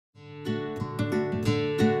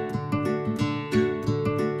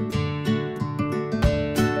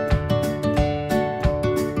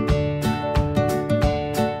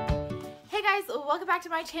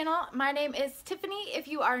my channel. My name is Tiffany. If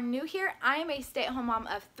you are new here, I am a stay-at-home mom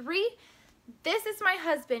of 3. This is my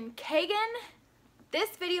husband, Kagan. This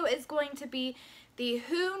video is going to be the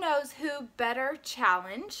Who Knows Who Better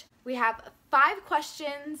challenge. We have 5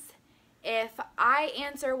 questions. If I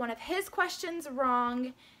answer one of his questions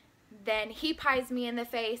wrong, then he pies me in the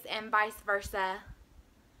face and vice versa.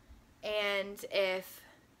 And if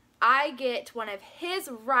I get one of his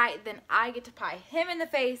right, then I get to pie him in the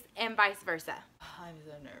face and vice versa. I'm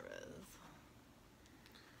so nervous.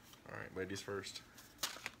 Alright, ladies first.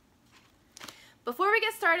 Before we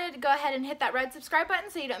get started, go ahead and hit that red subscribe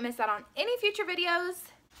button so you don't miss out on any future videos.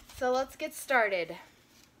 So let's get started.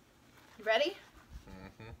 You ready?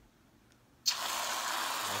 Mm-hmm.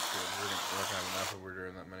 That's good. We're not gonna have enough if we're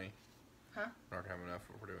doing that many. Huh? We're not gonna have enough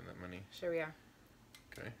if we're doing that many. Sure we are.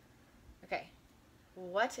 Okay. Okay.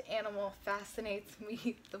 What animal fascinates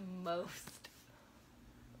me the most?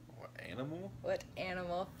 What animal? What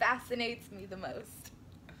animal fascinates me the most?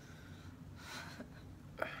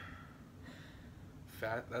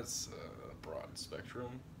 That's a broad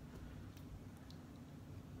spectrum.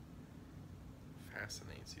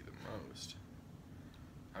 Fascinates you the most.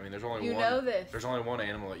 I mean, there's only You one. know this. There's only one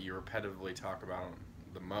animal that you repetitively talk about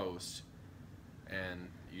the most, and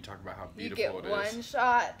you talk about how beautiful it is. You get one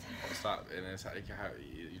shot. Stop. And it's how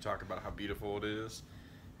you talk about how beautiful it is,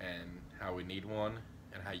 and how we need one,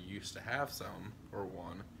 and how you used to have some or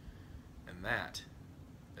one, and that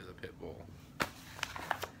is a pit bull.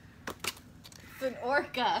 It's an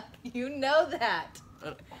orca. You know that.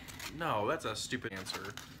 No, that's a stupid answer.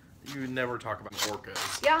 You never talk about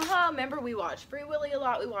orcas. Yeah, huh? Remember we watched Free Willy a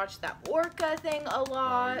lot. We watched that orca thing a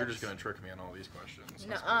lot. No, you're just gonna trick me on all these questions.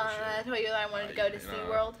 No, I told you that I wanted to go to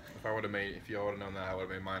SeaWorld. If y'all would have known that, I would have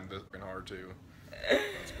made mine this fucking hard too.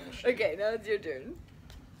 That's bullshit. Okay, now it's your turn.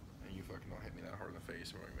 You fucking don't hit me that hard in the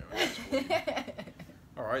face.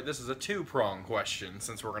 Alright, this is a 2-prong question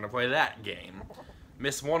since we're gonna play that game.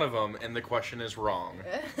 Miss one of them and the question is wrong.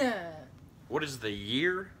 What is the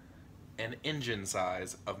year and engine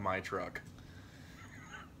size of my truck?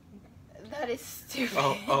 That is stupid.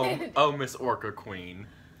 Oh, Miss Orca Queen.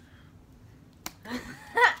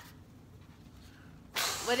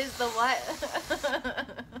 What is the what?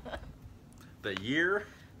 The year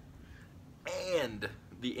and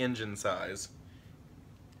the engine size.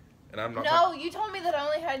 And I'm not. No, you told me that I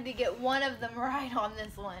only had to get one of them right on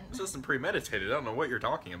this one. This isn't premeditated. I don't know what you're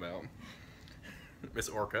talking about, Miss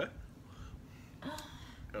Orca.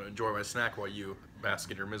 Gonna enjoy my snack while you bask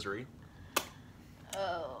in your misery.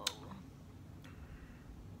 Oh.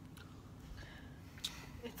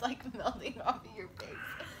 It's like melting off of your face.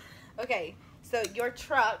 Okay, so your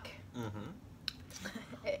truck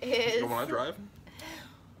is... The one I drive?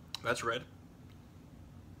 That's red.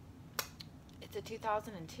 It's a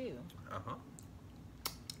 2002. Uh-huh.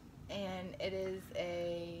 And it is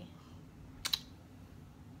a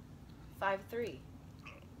 5.3.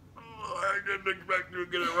 I didn't expect you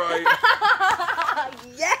to get it right.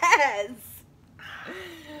 Yes!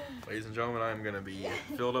 Ladies and gentlemen, I am going to be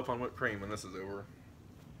filled up on whipped cream when this is over.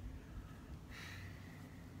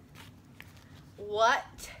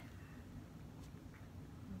 What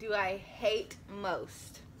do I hate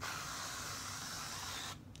most?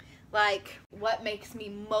 Like, what makes me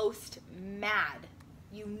most mad?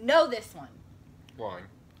 You know this one. Lying.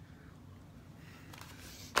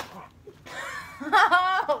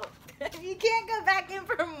 Oh, you can't go back in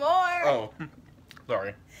for more. Oh,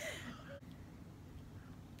 sorry.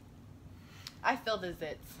 I feel the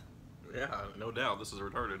zits. Yeah, no doubt. This is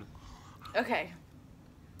retarded. Okay.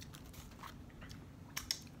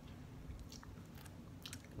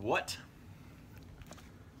 What?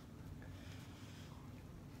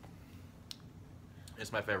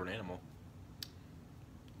 It's my favorite animal.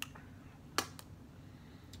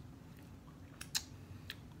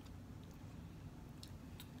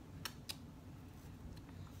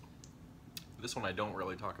 This one I don't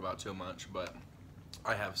really talk about too much, but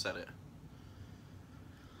I have said it.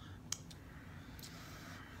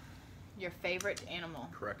 Your favorite animal?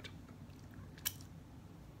 Correct.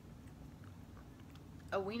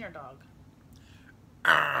 A wiener dog.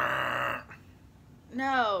 Ah.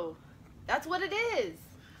 No, that's what it is.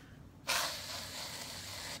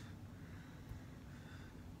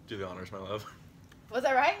 Do the honors, my love. Was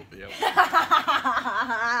I right? Yep.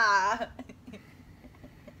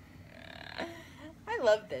 I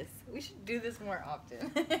love this. We should do this more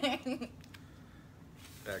often.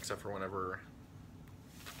 Yeah, except for whenever.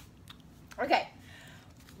 Okay.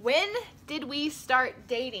 When did we start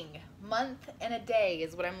dating? Month and a day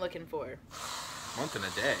is what I'm looking for. Month and a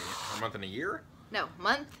day? Or month and a year? No,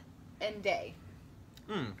 month and day.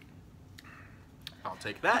 I'll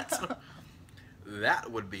take that.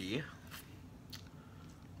 That would be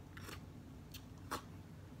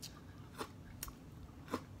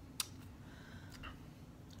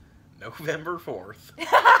November 4th. It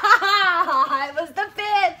was the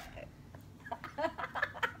 5th.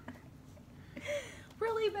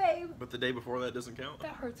 Really, babe? But the day before that doesn't count?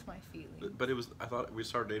 That hurts my feelings. But it was, I thought we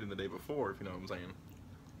started dating the day before, if you know what I'm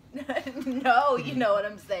saying. No, you know what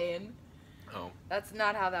I'm saying. Oh. That's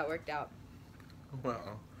not how that worked out.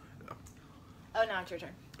 Well. Oh, now it's your turn.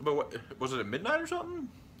 But what, was it at midnight or something?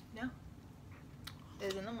 No. It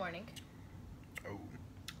was in the morning. Oh.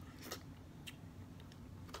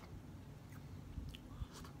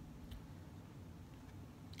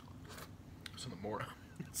 It was in the morning.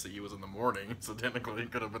 See, it was in the morning, so technically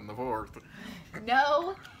it could have been the 4th.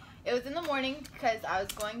 No, it was in the morning because I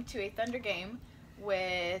was going to a Thunder game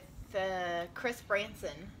with Chris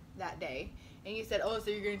Branson that day. And you said, oh,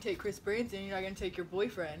 so you're going to take Chris Branson, you're not going to take your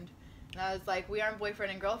boyfriend. And I was like, we aren't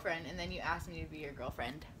boyfriend and girlfriend. And then you asked me to be your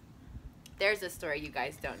girlfriend. There's a story you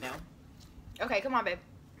guys don't know. Okay, come on, babe.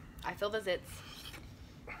 I feel the zits.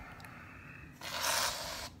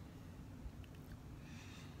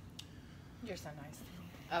 You're so nice to me.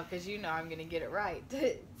 Oh, because you know I'm going to get it right.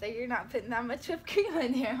 So you're not putting that much whipped cream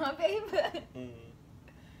in there, huh, babe?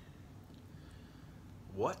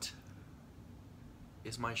 What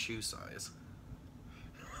is my shoe size?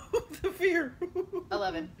 The fear.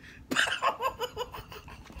 11. Is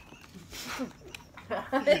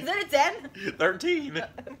it a 10? 13.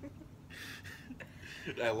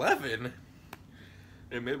 11.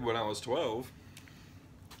 And maybe when I was 12.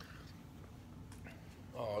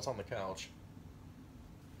 Oh, it's on the couch.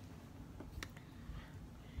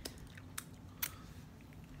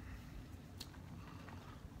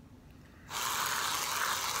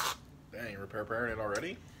 Dang, repairing it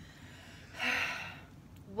already?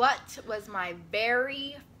 What was my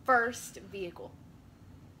very first vehicle?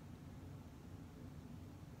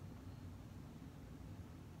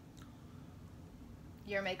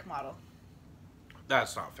 Your make, model.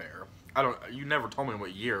 That's not fair. I don't. You never told me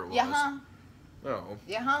what year it was. Yeah, huh? No.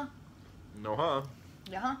 Yeah, huh? No, huh?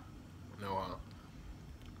 Yeah, huh? No, huh?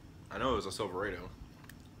 I know it was a Silverado.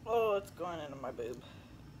 Oh, it's going into my boob.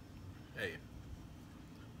 Hey.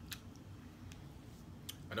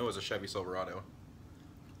 I know it was a Chevy Silverado.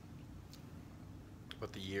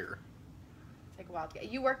 But the year. Take a wild guess.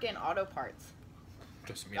 You work in auto parts.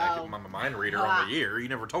 Just, I mean, I get my mind reader on the year. You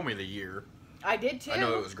never told me the year. I did too. I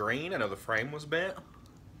know it was green. I know the frame was bent.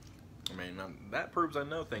 I mean, that proves I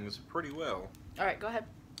know things pretty well. All right, go ahead.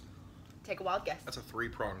 Take a wild guess. That's a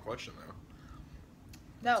 3-pronged question, though.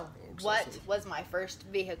 No. What was my first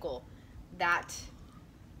vehicle? That.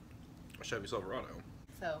 A Chevy Silverado.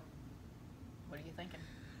 So, what are you thinking?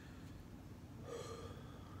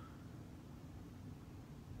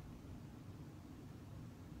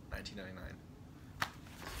 $19.99.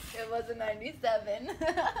 It was a 97.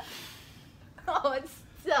 Oh, it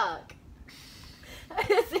stuck.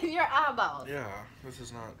 It's in your eyeballs. Yeah, this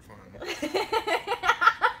is not fun.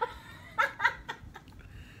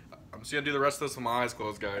 I'm just gonna do the rest of this with my eyes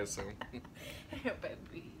closed, guys, so.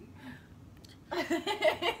 Baby.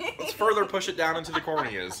 Let's further push it down into the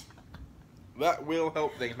corneas. That will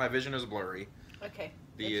help things. My vision is blurry. Okay.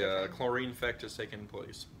 The chlorine effect has taken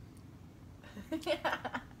place. Do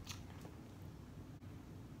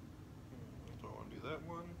I want to do that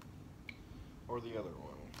one or the other one?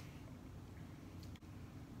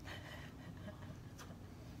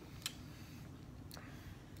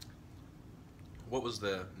 What was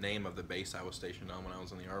the name of the base I was stationed on when I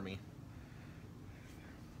was in the Army?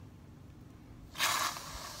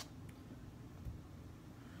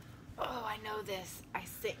 Oh, I know this. I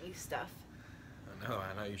sent you stuff.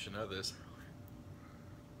 I know you should know this.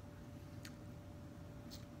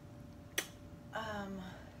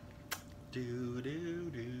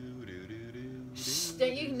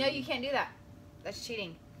 Don't you? No, you can't do that. That's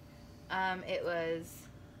cheating. It was.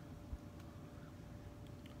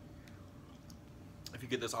 If you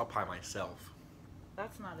get this, I'll pie myself.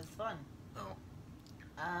 That's not as fun. Oh.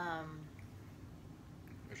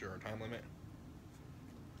 Is there a time limit?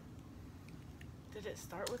 Did it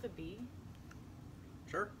start with a B?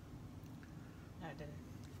 Sure. No, it didn't.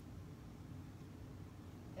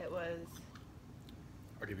 It was.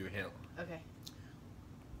 I'll give you a hint. Okay.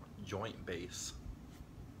 Joint base.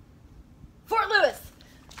 Fort Lewis!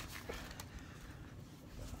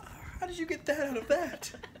 How did you get that out of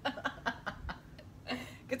that?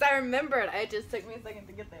 Because I remembered. It just took me a second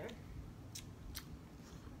to get there.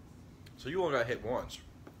 So you only got hit once.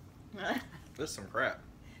 This is some crap.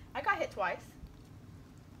 I got hit twice.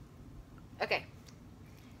 Okay.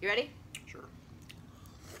 You ready? Sure.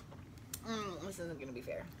 This isn't gonna be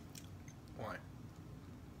fair. Why?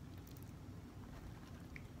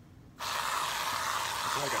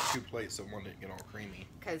 I only got 2 plates, so one didn't get all creamy.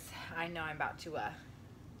 Because I know I'm about to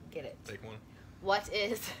get it. Take one. What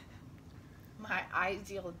is my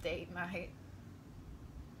ideal date night?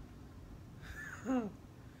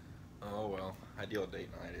 Oh well, ideal date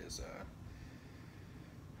night is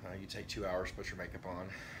you take 2 hours to put your makeup on,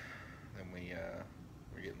 then we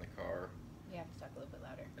get in the car. You have to talk a little bit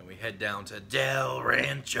louder. And we head down to Del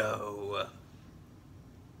Rancho.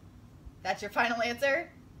 That's your final answer?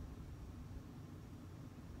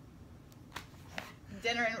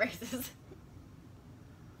 Dinner and races.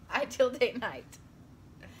 Ideal date night.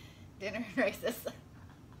 Dinner and races.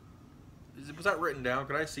 Was that written down?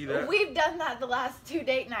 Can I see that? We've done that the last 2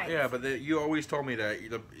 date nights. Yeah, but you always told me that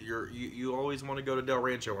you always want to go to Del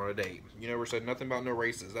Rancho on a date. You never said nothing about no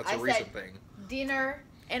races. That's a recent thing. Dinner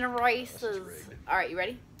and races. All right, you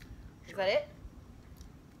ready? Is that it?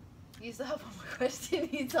 You still have one more question.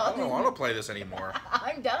 I don't want to play this anymore.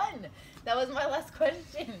 I'm done. That was my last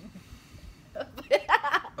question. I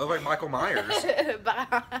look like Michael Myers. Bye.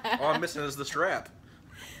 All I'm missing is the strap.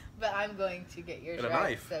 But I'm going to get your And a strap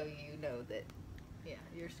knife. so you know that, yeah,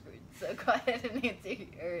 you're screwed. So go ahead and answer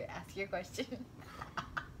or ask your question.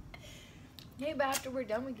 Hey, but after we're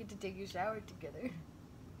done, we get to take a shower together.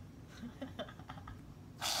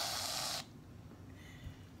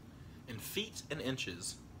 In feet and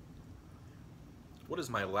inches, what is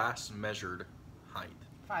my last measured height?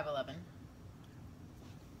 5'11".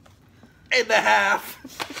 8.5.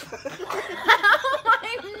 Oh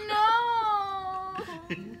my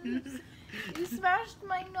nose! You smashed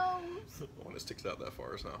my nose. When it sticks out that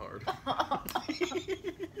far, it's not hard.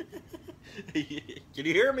 Can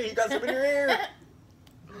you hear me? You got something in your ear.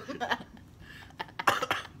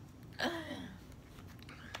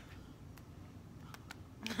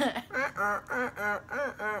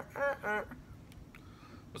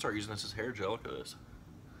 Let's start using this as hair gel, because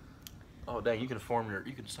oh dang, you can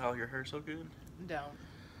style your hair so good. Don't.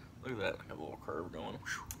 Look at that, like a little curve going.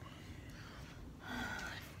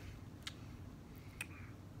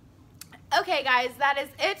 Okay guys, that is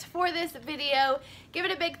it for this video. Give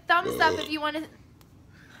it a big thumbs up if you want to.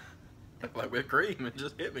 Like whipped cream, it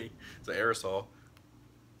just hit me. It's an aerosol.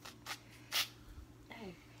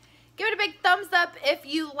 Give it a big thumbs up if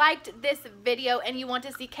you liked this video and you want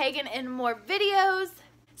to see Kagan in more videos.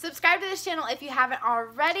 Subscribe to this channel if you haven't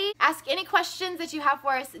already. Ask any questions that you have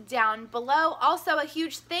for us down below. Also, a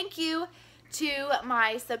huge thank you to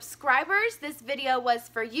my subscribers. This video was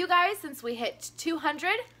for you guys since we hit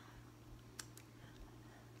 200.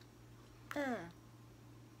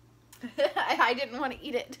 I didn't want to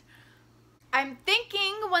eat it. I'm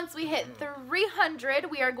thinking once we hit 300,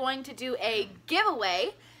 we are going to do a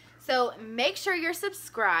giveaway. So make sure you're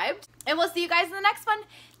subscribed. And we'll see you guys in the next one.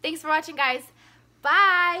 Thanks for watching, guys.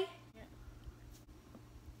 Bye.